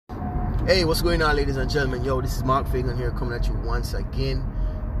Hey, what's going on, ladies and gentlemen? Yo, this is Mark Fagan here, coming at you once again.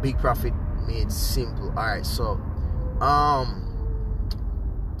 Big Profit Made Simple. Alright, so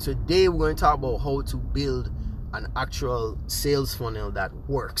today we're going to talk about how to build an actual sales funnel that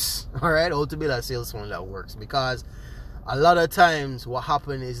works. Alright, how to build a sales funnel that works, because a lot of times what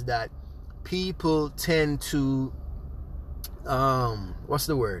happens is that people tend to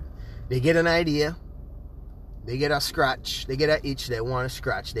they get an idea, they get a scratch, they get an itch, they want to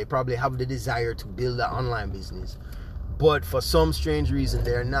scratch, they probably have the desire to build an online business, but for some strange reason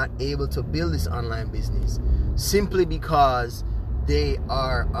they're not able to build this online business simply because they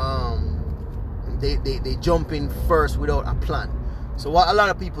are they jump in first without a plan. So what a lot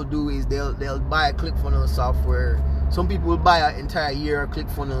of people do is they'll buy a ClickFunnels software. Some people will buy an entire year of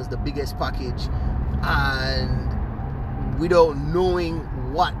ClickFunnels, the biggest package, and without knowing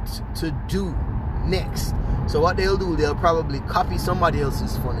what to do next. So what they'll do, they'll probably copy somebody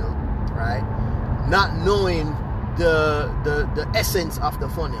else's funnel, right? Not knowing the essence of the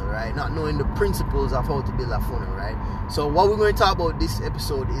funnel, right? Not knowing the principles of how to build a funnel, right? So what we're going to talk about this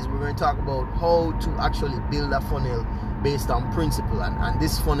episode is we're going to talk about how to actually build a funnel based on principle, and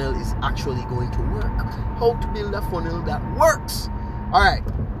this funnel is actually going to work. How to build a funnel that works. All right.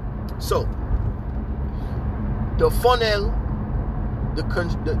 So the funnel,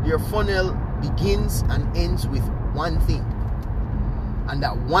 your funnel begins and ends with one thing, and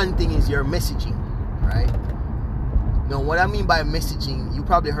that one thing is your messaging, right? Now, what I mean by messaging, you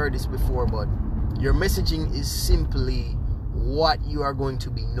probably heard this before, but your messaging is simply what you are going to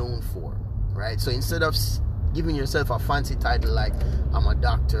be known for, right? So instead of giving yourself a fancy title like I'm a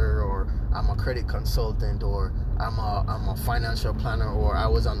doctor, or I'm a credit consultant, or I'm a financial planner, or I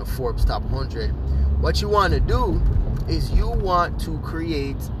was on the Forbes top 100, what you want to do is you want to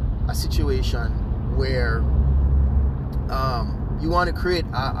create a situation where you want to create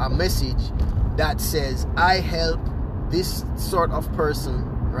a message that says, I help this sort of person,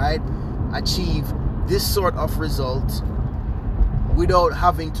 right, achieve this sort of result without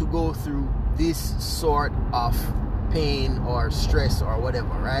having to go through this sort of pain or stress or whatever,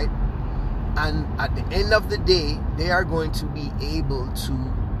 right? And at the end of the day, they are going to be able to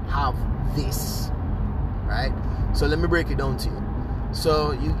have this, right? So let me break it down to you.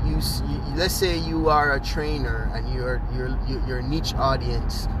 So you let's say you are a trainer, and your niche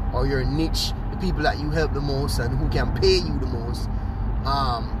audience, or your niche, the people that you help the most and who can pay you the most,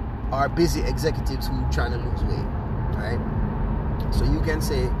 are busy executives who are trying to lose weight, right? So you can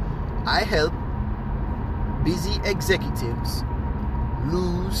say, I help busy executives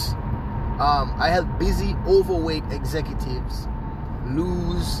lose, I help busy overweight executives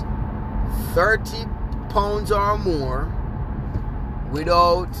lose 30 pounds or more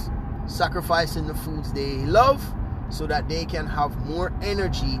without sacrificing the foods they love, so that they can have more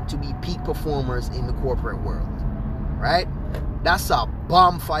energy to be peak performers in the corporate world, right? That's a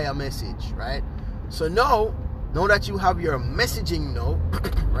bonfire message, right? So now that you have your messaging now,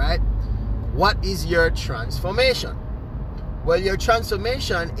 right, what is your transformation? Well, your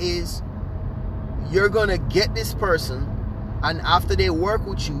transformation is you're going to get this person, and after they work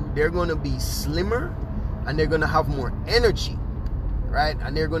with you, they're going to be slimmer, and they're going to have more energy, right?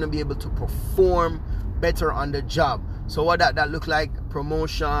 And they're going to be able to perform better on the job. So what that look like,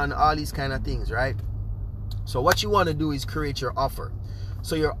 promotion, all these kind of things, right? So what you want to do is create your offer.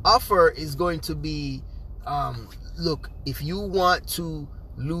 So your offer is going to be, look, if you want to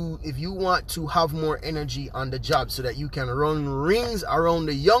have more energy on the job so that you can run rings around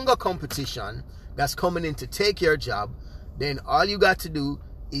the younger competition that's coming in to take your job, then all you got to do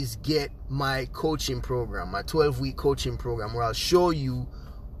is get my coaching program, my 12-week coaching program, where I'll show you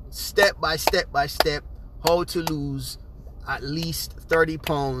step by step how to lose at least 30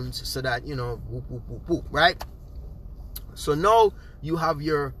 pounds so that, you know, right? So now you have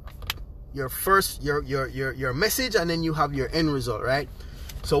your first your message, and then you have your end result, right?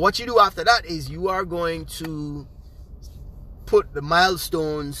 So what you do after that is you are going to put the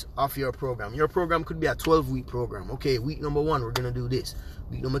milestones of your program. Your program could be a 12-week program. Okay, week number 1, we're going to do this.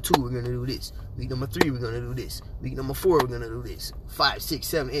 Week number 2, we're going to do this. Week number 3, we're going to do this. Week number 4, we're going to do this. 5, 6,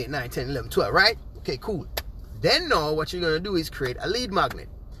 7, 8, 9, 10, 11, 12, right? Okay, cool. Then now what you're going to do is create a lead magnet.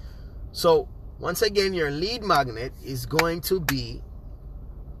 So once again, your lead magnet is going to be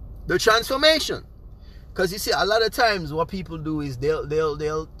the transformation. Because you see, a lot of times what people do is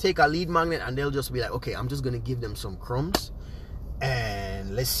they'll take a lead magnet and they'll just be like, okay, I'm just going to give them some crumbs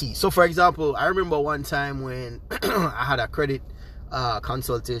and let's see. So for example, I remember one time when I had a credit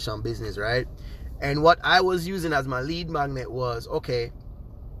consultation business, right? And what I was using as my lead magnet was, okay,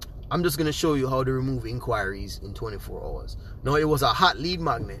 I'm just going to show you how to remove inquiries in 24 hours. No, it was a hot lead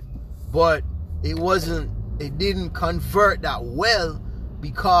magnet. but it didn't convert that well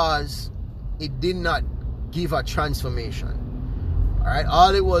because it did not give a transformation. All right,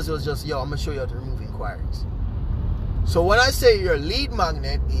 all it was just, yo, I'm gonna show you how to remove inquiries. So when I say your lead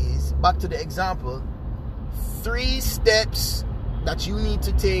magnet is, back to the example, 3 steps that you need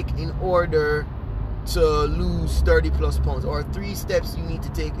to take in order to lose 30 plus pounds, or 3 steps you need to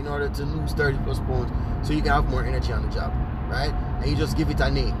take in order to lose 30 plus pounds so you can have more energy on the job, right? And you just give it a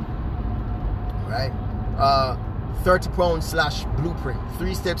name, right? 30 pounds / blueprint.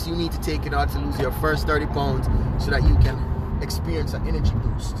 3 steps you need to take in order to lose your first 30 pounds so that you can experience an energy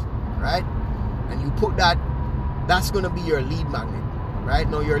boost, right? And you put that's going to be your lead magnet, right?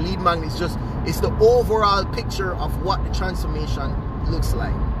 Now your lead magnet is it's the overall picture of what the transformation looks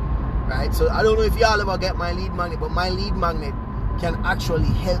like, right? So I don't know if y'all ever get my lead magnet, but my lead magnet can actually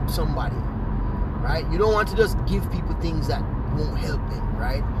help somebody, right? You don't want to just give people things that won't help them,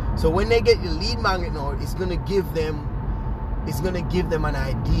 right? So when they get your lead magnet now, it's gonna give them an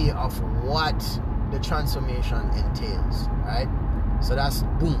idea of what the transformation entails, right? So that's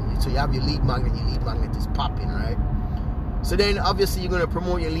boom. So you have your lead magnet is popping, right? So then obviously you're gonna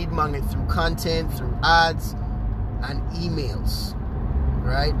promote your lead magnet through content, through ads, and emails,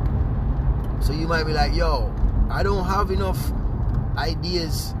 right? So you might be like, yo, I don't have enough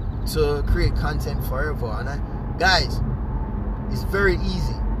ideas to create content forever. And guys, it's very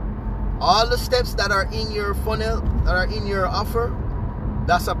easy. All the steps that are in your funnel, that are in your offer,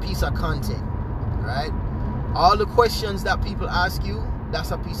 that's a piece of content, right? All the questions that people ask you,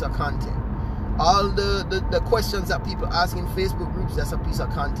 that's a piece of content. All the questions that people ask in Facebook groups, that's a piece of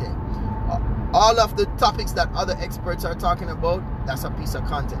content. All of the topics that other experts are talking about, that's a piece of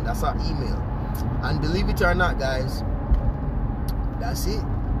content. That's our email. And believe it or not, guys, that's it.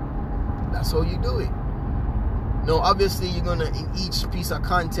 That's how you do it. Now, obviously, you're going to, in each piece of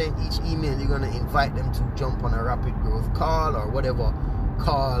content, each email, you're going to invite them to jump on a rapid growth call or whatever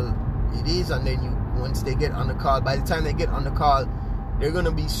call it is. And then once they get on the call, by the time they get on the call, they're going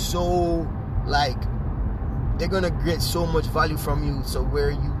to be so, they're going to get so much value from you. So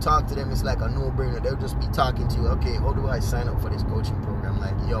where you talk to them, it's like a no-brainer. They'll just be talking to you. Okay, how do I sign up for this coaching program?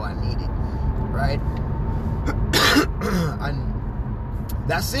 Like, yo, I need it, right? And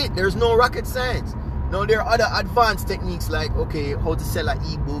that's it. There's no rocket science. Now, there are other advanced techniques like, okay, how to sell an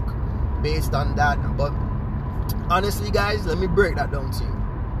ebook based on that. But honestly, guys, let me break that down to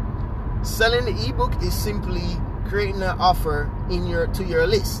you. Selling the ebook is simply creating an offer to your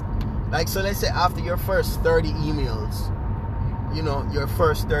list. Like, so let's say after your first 30 emails, your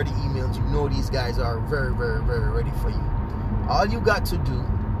first 30 emails, these guys are very, very, very ready for you. All you got to do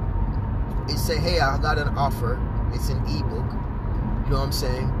is say, hey, I got an offer. It's an ebook. You know what I'm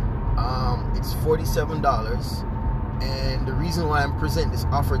saying? It's $47, and the reason why I'm presenting this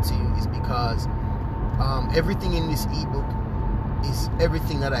offer to you is because everything in this ebook is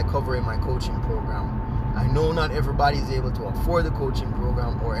everything that I cover in my coaching program. I know not everybody is able to afford the coaching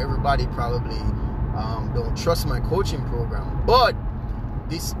program, or everybody probably don't trust my coaching program, but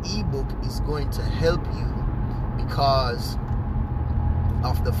this ebook is going to help you because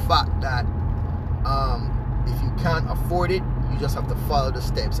of the fact that if you can't afford it, you just have to follow the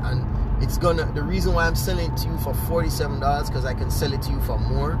steps. And the reason why I'm selling it to you for $47, because I can sell it to you for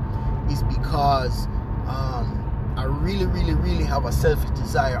more, is because I really, really, really have a selfish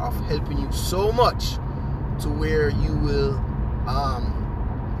desire of helping you so much to where you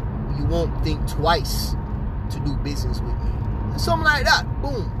won't think twice to do business with me. Something like that.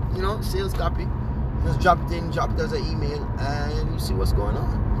 Boom. Sales copy. Just drop it as an email, and you see what's going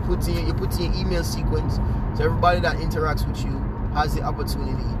on. You put in your email sequence, so everybody that interacts with you has the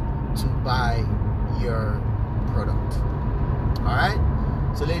opportunity to buy your product. Alright?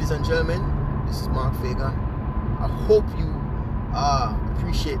 So ladies and gentlemen, this is Mark Fagan. I hope you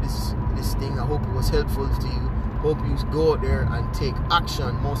appreciate this thing. I hope it was helpful to you. Hope you go out there and take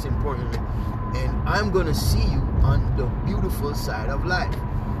action, most importantly. And I'm going to see you on the beautiful side of life.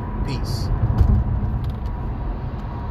 Peace.